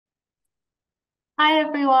Hi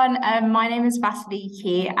everyone, my name is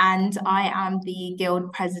Vasiliki and I am the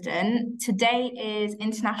Guild President. Today is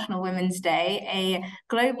International Women's Day, a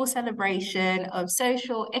global celebration of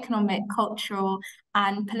social, economic, cultural,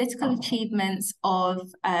 and political achievements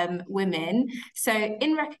of women. So,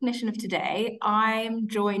 in recognition of today, I'm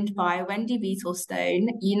joined by Wendy Beetlestone,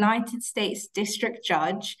 United States District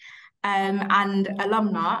Judge and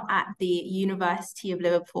alumna at the University of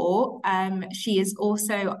Liverpool. She is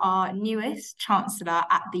also our newest Chancellor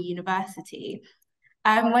at the university.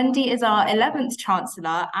 Wendy is our 11th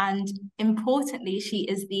Chancellor, and importantly, she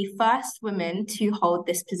is the first woman to hold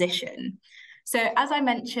this position. So, as I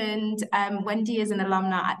mentioned, Wendy is an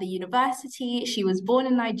alumna at the university. She was born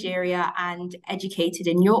in Nigeria and educated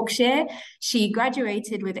in Yorkshire. She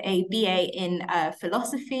graduated with a BA in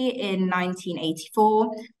philosophy in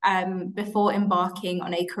 1984, before embarking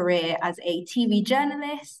on a career as a TV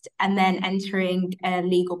journalist and then entering a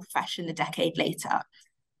legal profession a decade later.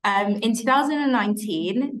 In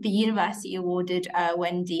 2019, the university awarded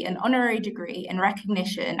Wendy an honorary degree in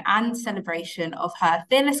recognition and celebration of her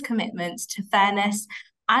fearless commitments to fairness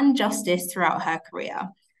and justice throughout her career.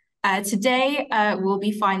 Today, we'll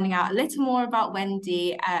be finding out a little more about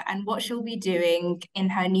Wendy and what she'll be doing in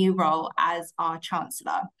her new role as our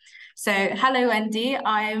Chancellor. So, hello, Wendy.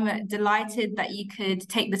 I'm delighted that you could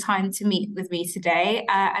take the time to meet with me today,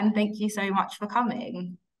 and thank you so much for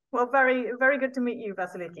coming. Well, very, very good to meet you,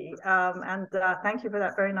 Vasiliki. And thank you for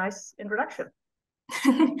that very nice introduction.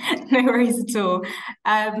 No worries at all.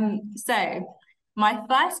 So my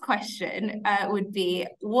first question would be,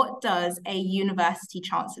 what does a university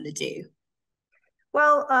chancellor do?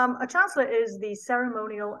 Well, a chancellor is the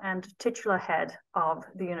ceremonial and titular head of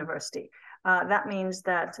the university. That means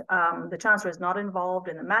that the chancellor is not involved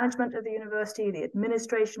in the management of the university, the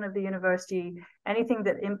administration of the university, anything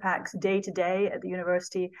that impacts day to day at the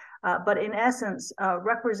university, but in essence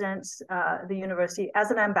represents the university as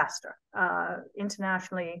an ambassador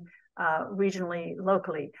internationally, regionally,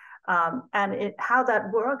 locally. How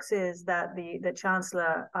that works is that the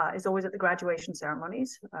chancellor is always at the graduation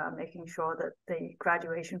ceremonies, making sure that the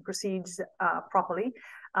graduation proceeds properly,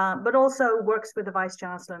 but also works with the vice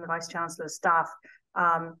chancellor and the vice chancellor's staff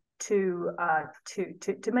to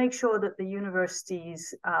make sure that the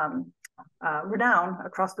university's renown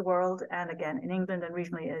across the world and again in England and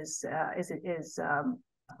regionally is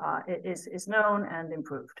known and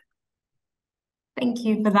improved. Thank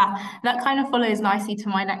you for that. That kind of follows nicely to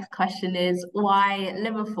my next question is why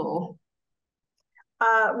Liverpool?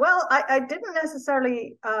 Well, I didn't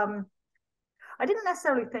necessarily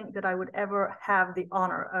think that I would ever have the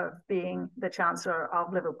honor of being the Chancellor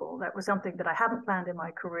of Liverpool. That was something that I hadn't planned in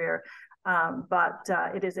my career, but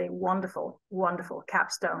it is a wonderful, wonderful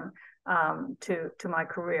capstone to my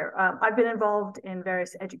career. I've been involved in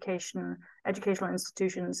various educational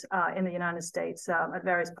institutions in the United States at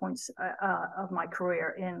various points of my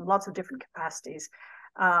career in lots of different capacities,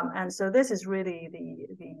 and so this is really the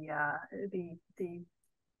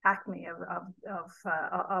acme of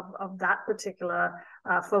that particular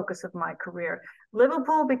focus of my career.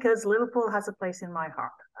 Liverpool, because Liverpool has a place in my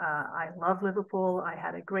heart. I love Liverpool. I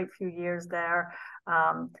had a great few years there.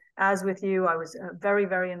 As with you, I was very,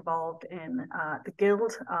 very involved in the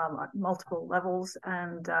Guild at multiple levels.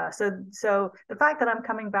 And so the fact that I'm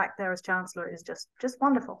coming back there as Chancellor is just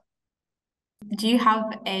wonderful. Do you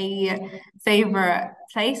have a favorite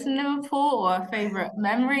place in Liverpool or a favorite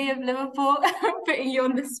memory of Liverpool? Putting you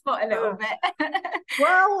on the spot a little bit.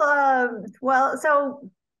 Well,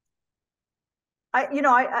 so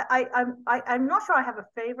I'm not sure I have a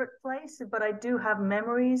favorite place, but I do have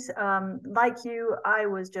memories. Like you, I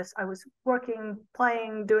was working,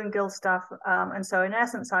 playing, doing guild stuff, and so in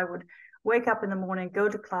essence, I would wake up in the morning, go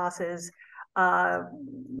to classes,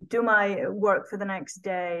 do my work for the next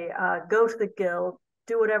day, go to the guild,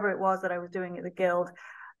 do whatever it was that I was doing at the guild.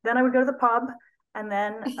 Then I would go to the pub, and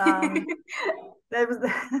then there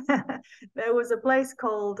was a place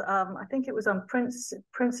called I think it was on Prince's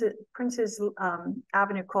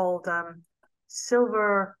Avenue called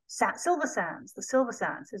Silver Sands. The Silver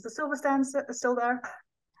Sands. Is the Silver Sands still there?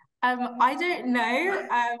 I don't know,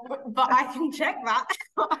 but I can check that.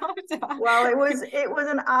 Well, it was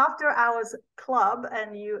an after hours club,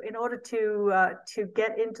 and in order to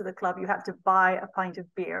get into the club, you had to buy a pint of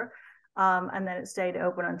beer, and then it stayed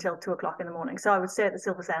open until 2 o'clock in the morning. So I would stay at the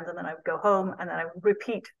Silver Sands, and then I would go home, and then I would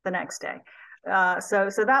repeat the next day.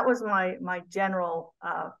 So that was my general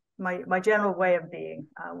way of being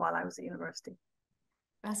while I was at university.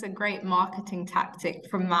 That's a great marketing tactic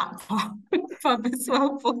from that pub as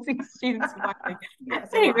well, forcing students to buy.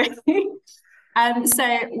 Yes, Anyway, So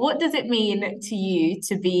what does it mean to you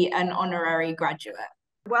to be an honorary graduate?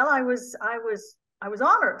 Well, I was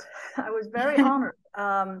honored. I was very honored.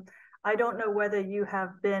 I don't know whether you have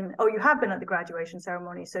been. Oh, you have been at the graduation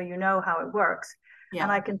ceremony, so you know how it works. Yeah.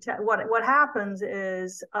 And I can tell what happens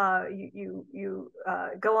is you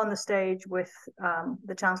go on the stage with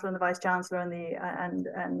the chancellor and the vice chancellor and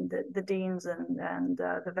the deans and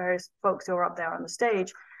the various folks who are up there on the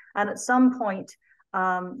stage. And at some point,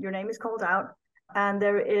 your name is called out, and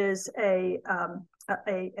there is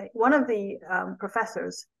one of the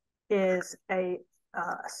professors is a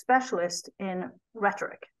specialist in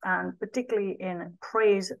rhetoric, and particularly in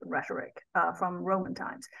praise rhetoric from Roman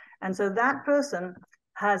times. And so that person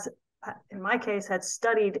has, in my case, had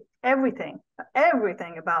studied everything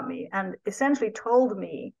about me, and essentially told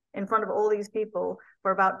me in front of all these people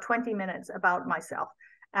for about 20 minutes about myself.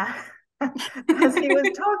 As he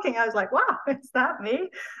was talking, I was like, "Wow, is that me?"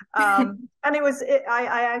 And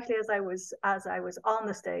I actually, as I was on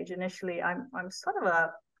the stage initially, I'm sort of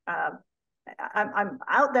I'm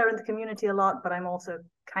out there in the community a lot, but I'm also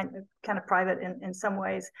kind of private in some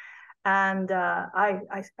ways. And I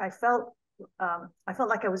felt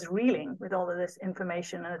like I was reeling with all of this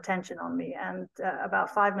information and attention on me. And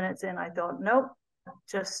about 5 minutes in, I thought, nope,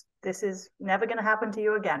 this is never going to happen to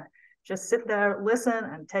you again. Just sit there, listen,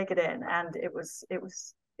 and take it in. And it was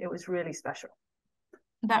really special.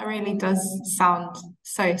 That really does sound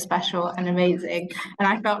so special and amazing. And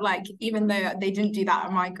I felt like even though they didn't do that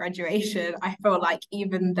at my graduation, I felt like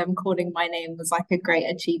even them calling my name was like a great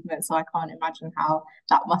achievement. So I can't imagine how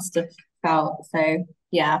that must have felt. So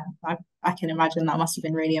yeah, I can imagine that must have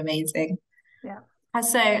been really amazing. Yeah.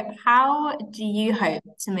 So how do you hope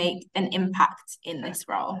to make an impact in this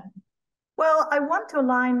role? Well, I want to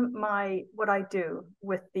align what I do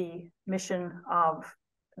with the mission of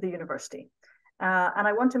the university. And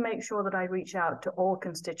I want to make sure that I reach out to all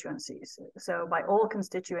constituencies. So by all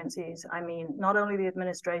constituencies, I mean not only the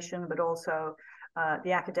administration, but also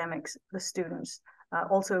the academics, the students,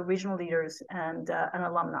 also regional leaders and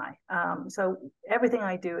alumni. So everything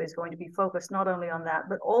I do is going to be focused not only on that,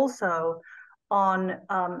 but also on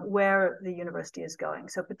where the university is going.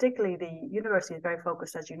 So particularly the university is very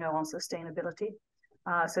focused, as you know, on sustainability.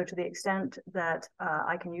 So to the extent that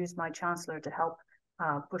I can use my chancellor to help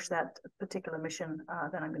push that particular mission,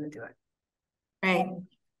 then I'm going to do it. Right.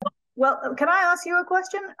 Well, can I ask you a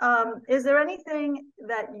question? Is there anything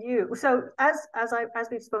that so as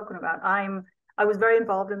we've spoken about, I was very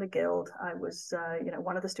involved in the guild. I was,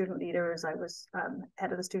 one of the student leaders. I was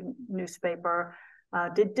head of the student newspaper,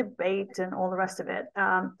 did debate and all the rest of it.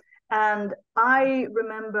 And I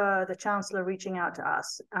remember the chancellor reaching out to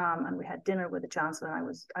us, and we had dinner with the chancellor.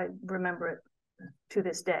 And I remember it to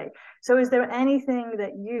this day. So is there anything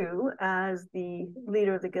that you, as the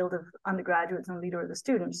leader of the Guild of Undergraduates and leader of the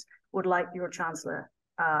students, would like your chancellor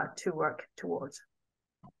to work towards?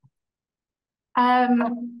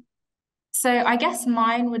 So I guess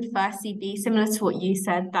mine would firstly be similar to what you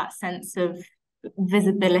said, that sense of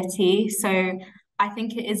visibility. So I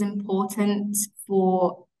think it is important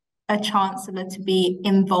for a chancellor to be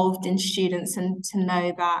involved in students and to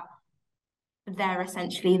know that they're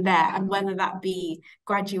essentially there, and whether that be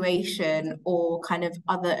graduation or kind of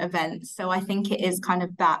other events. So I think it is kind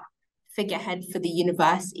of that figurehead for the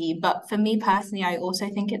university. But for me personally, I also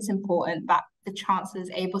think it's important that the chancellor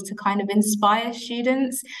is able to kind of inspire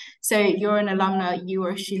students. So you're an alumna, you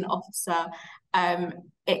are a student officer.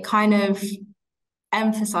 It kind of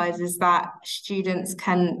emphasizes that students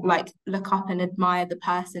can like look up and admire the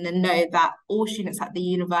person and know that all students at the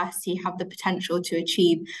university have the potential to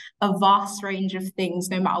achieve a vast range of things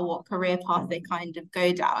no matter what career path they kind of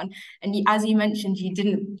go down. And as you mentioned, you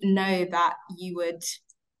didn't know that you would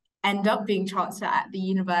end up being chancellor at the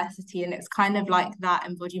university, and it's kind of like that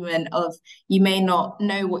embodiment of you may not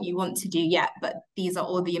know what you want to do yet, but these are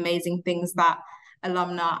all the amazing things that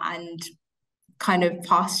alumni and kind of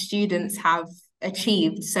past students have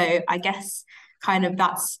achieved. So I guess kind of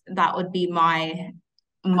that would be my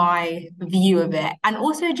view of it. And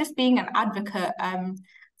also just being an advocate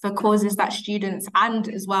for causes that students and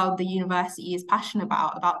as well the university is passionate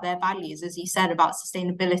about their values, as you said, about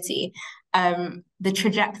sustainability, the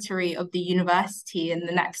trajectory of the university in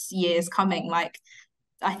the next years coming. Like,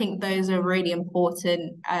 I think those are really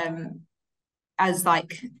important as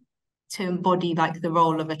like to embody like the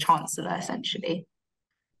role of a chancellor essentially.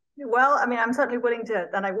 Well, I mean, I'm certainly willing to,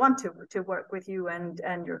 and I want to work with you and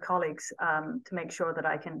your colleagues to make sure that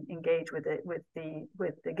I can engage with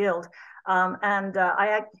the guild. And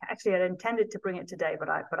I actually had intended to bring it today, but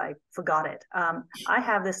I forgot it. I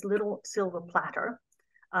have this little silver platter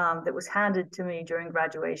that was handed to me during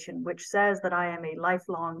graduation, which says that I am a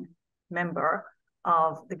lifelong member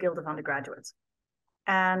of the Guild of Undergraduates.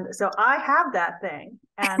 And so I have that thing.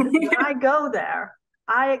 And when I go there,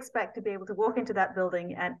 I expect to be able to walk into that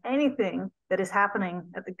building, and anything that is happening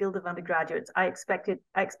at the Guild of Undergraduates, I expect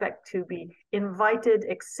to be invited,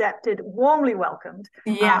 accepted, warmly welcomed.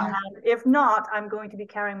 Yeah. And if not, I'm going to be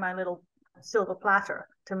carrying my little silver platter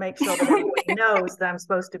to make sure that everybody knows that I'm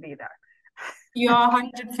supposed to be there. You are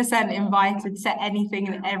 100% invited to anything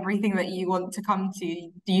and everything that you want to come to.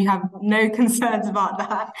 Do you have no concerns about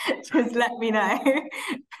that? Just let me know.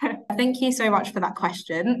 Thank you so much for that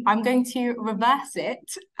question. I'm going to reverse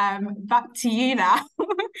it back to you now.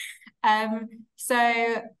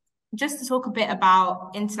 So just to talk a bit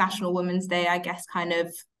about International Women's Day, I guess kind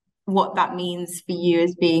of what that means for you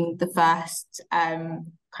as being the first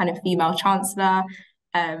kind of female chancellor.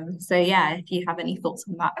 So yeah, if you have any thoughts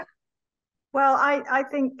on that. Well, I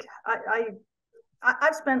think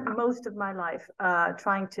I've spent most of my life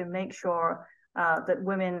trying to make sure that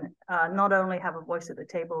women not only have a voice at the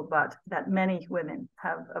table, but that many women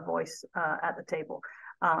have a voice at the table.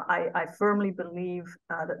 I firmly believe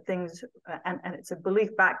that things, and it's a belief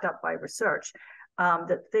backed up by research,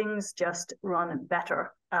 that things just run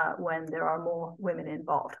better when there are more women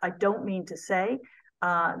involved. I don't mean to say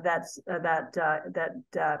that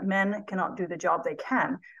men cannot do the job they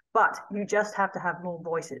can, but you just have to have more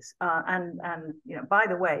voices. And you know, by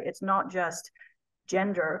the way, it's not just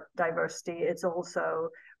gender diversity, it's also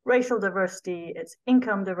racial diversity, it's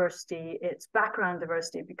income diversity, it's background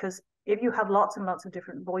diversity, because if you have lots and lots of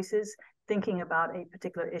different voices thinking about a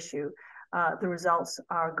particular issue, the results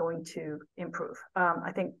are going to improve.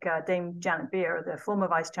 I think Dame Janet Beer, the former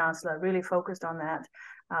Vice Chancellor, really focused on that.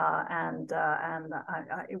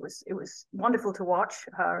 It was wonderful to watch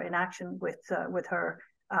her in action with her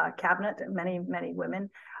cabinet and many women.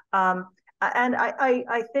 And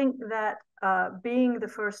I think that being the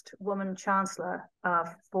first woman chancellor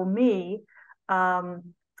for me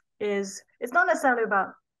it's not necessarily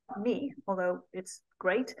about me, although it's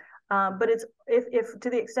great. But it's if to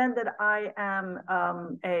the extent that I am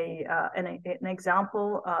an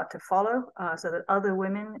example to follow, so that other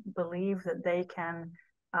women believe that they can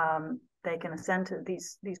ascend to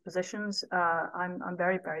these positions, I'm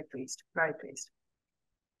very pleased, very pleased.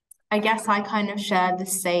 I guess I kind of share the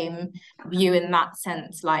same view in that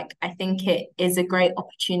sense. Like, I think it is a great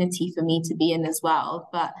opportunity for me to be in as well.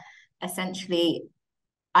 But essentially,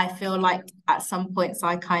 I feel like at some points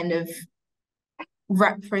I kind of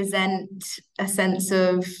represent a sense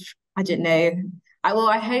of, I don't know,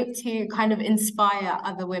 I hope to kind of inspire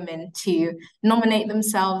other women to nominate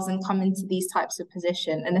themselves and come into these types of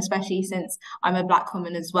position. And especially since I'm a Black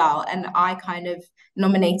woman as well. And I kind of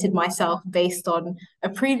nominated myself based on a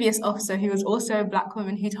previous officer who was also a Black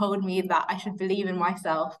woman, who told me that I should believe in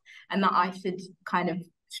myself and that I should kind of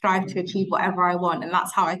strive to achieve whatever I want. And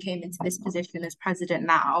that's how I came into this position as president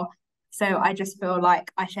now. So I just feel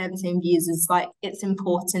like I share the same views as, like, it's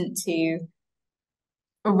important to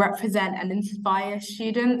represent and inspire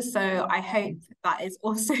students. So I hope that is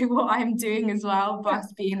also what I'm doing as well, by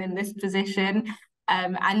us being in this position.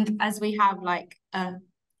 And as we have like a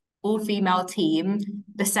all-female team,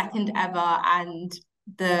 the second ever and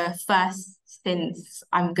the first since,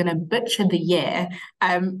 I'm gonna butcher the year,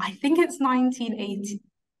 I think it's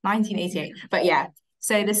 1988, but yeah.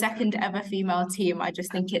 So the second ever female team, I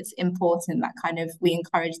just think it's important that kind of we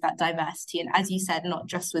encourage that diversity. And as you said, not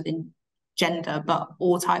just within gender, but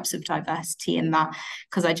all types of diversity in that,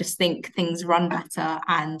 because I just think things run better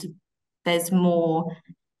and there's more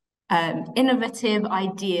innovative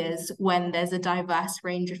ideas when there's a diverse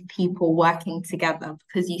range of people working together,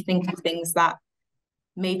 because you think of things that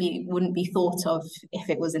maybe wouldn't be thought of if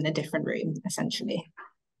it was in a different room, essentially.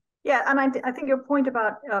 Yeah, and I think your point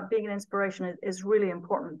about being an inspiration is really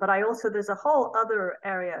important. But there's a whole other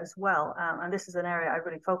area as well, and this is an area I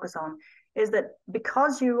really focus on, is that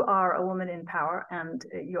because you are a woman in power and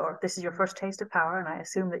this is your first taste of power, and I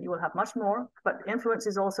assume that you will have much more, but influence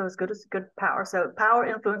is also as good power. So power,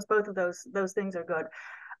 influence, both of those things are good.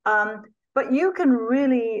 But you can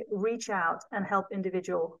really reach out and help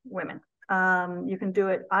individual women. You can do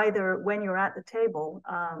it either when you're at the table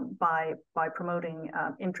by promoting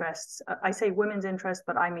interests. I say women's interests,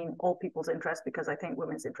 but I mean all people's interests, because I think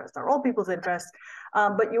women's interests are all people's interests.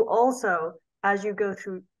 But you also, as you go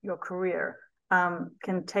through your career,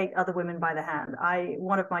 can take other women by the hand.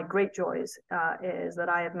 One of my great joys is that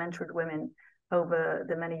I have mentored women over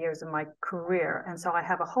the many years of my career. And so I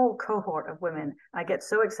have a whole cohort of women. I get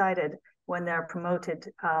so excited when they're promoted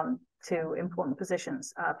to important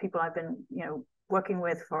positions. People I've been, working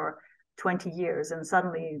with for 20 years, and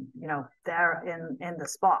suddenly, they're in the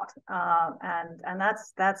spot. And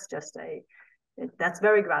that's just that's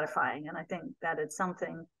very gratifying. And I think that it's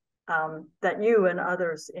something that you and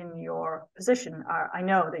others in your position I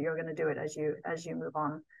know that you're going to do it as you move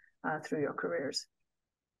on through your careers.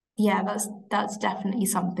 Yeah, that's definitely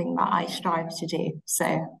something that I strive to do.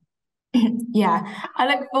 So yeah, I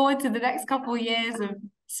look forward to the next couple of years of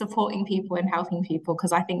supporting people and helping people,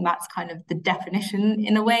 because I think that's kind of the definition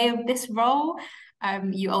in a way of this role.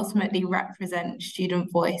 You ultimately represent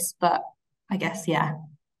student voice, but I guess, yeah.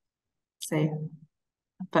 So,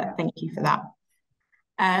 but thank you for that.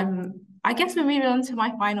 I guess we're moving on to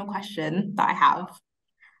my final question that I have.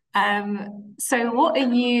 So what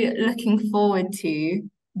are you looking forward to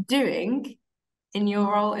doing in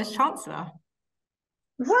your role as Chancellor?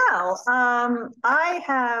 Well, I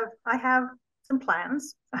have some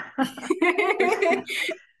plans,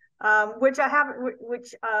 which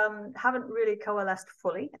haven't really coalesced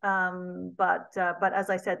fully. But as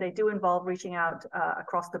I said, they do involve reaching out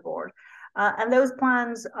across the board, and those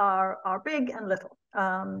plans are big and little.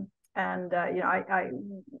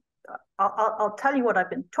 I'll tell you what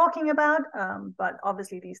I've been talking about, but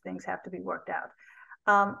obviously these things have to be worked out.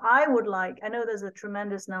 I know there's a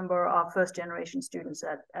tremendous number of first generation students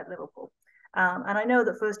at Liverpool. And I know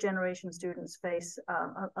that first generation students face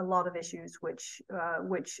a lot of issues which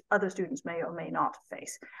other students may or may not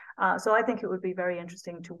face. So I think it would be very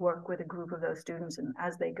interesting to work with a group of those students and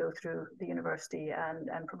as they go through the university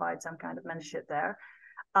and provide some kind of mentorship there.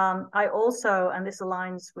 I also, and this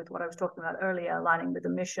aligns with what I was talking about earlier, aligning with the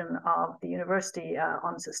mission of the university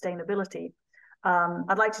on sustainability.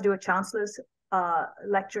 I'd like to do a chancellor's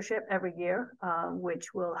lectureship every year,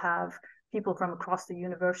 which will have people from across the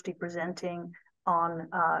university presenting on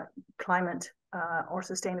climate or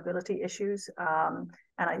sustainability issues. And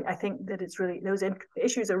I think that it's really, those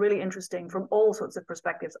issues are really interesting from all sorts of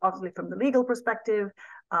perspectives, obviously from the legal perspective.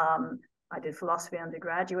 I did philosophy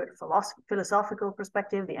undergraduate, philosophical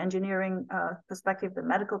perspective, the engineering perspective, the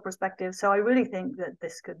medical perspective. So I really think that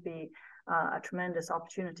this could be a tremendous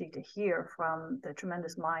opportunity to hear from the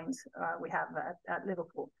tremendous minds we have at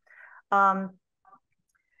Liverpool.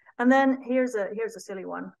 And then here's a silly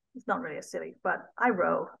one. It's not really a silly, but I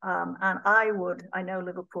row. And I know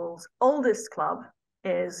Liverpool's oldest club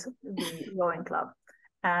is the rowing club.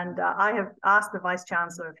 And I have asked the Vice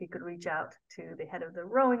Chancellor if he could reach out to the head of the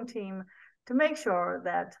rowing team to make sure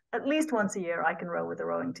that at least once a year I can row with the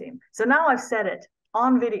rowing team. So now I've said it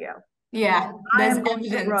on video. Yeah, I am going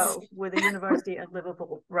to row with the University of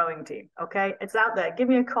Liverpool rowing team. Okay, it's out there. Give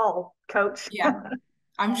me a call, coach. Yeah,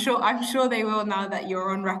 I'm sure they will now that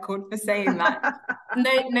you're on record for saying that.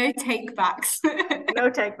 No take backs. No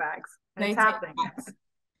take backs. It's happening.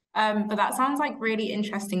 But that sounds like really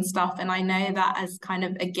interesting stuff. And I know that as kind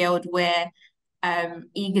of a guild, we're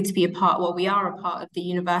eager to be a part, well, we are a part of the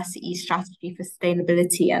university's strategy for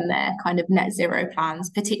sustainability and their kind of net zero plans,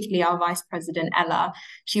 particularly our Vice President, Ella.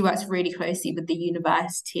 She works really closely with the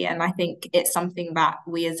university. And I think it's something that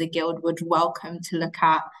we as a guild would welcome to look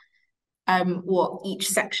at what each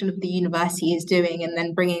section of the university is doing and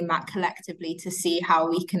then bringing that collectively to see how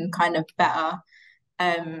we can kind of better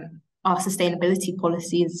our sustainability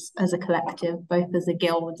policies as a collective, both as a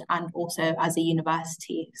guild and also as a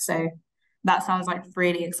university. So that sounds like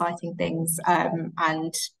really exciting things,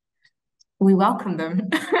 and we welcome them.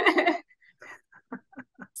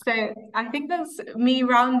 So I think that's me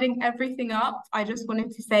rounding everything up. I just wanted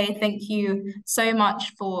to say thank you so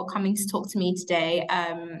much for coming to talk to me today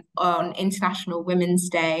on International Women's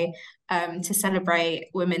Day, to celebrate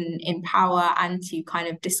women in power and to kind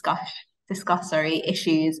of discuss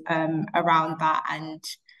issues around that and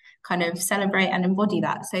kind of celebrate and embody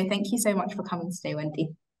that. So thank you so much for coming today,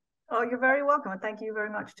 Wendy. Oh, you're very welcome. And thank you very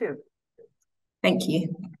much too. Thank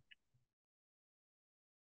you.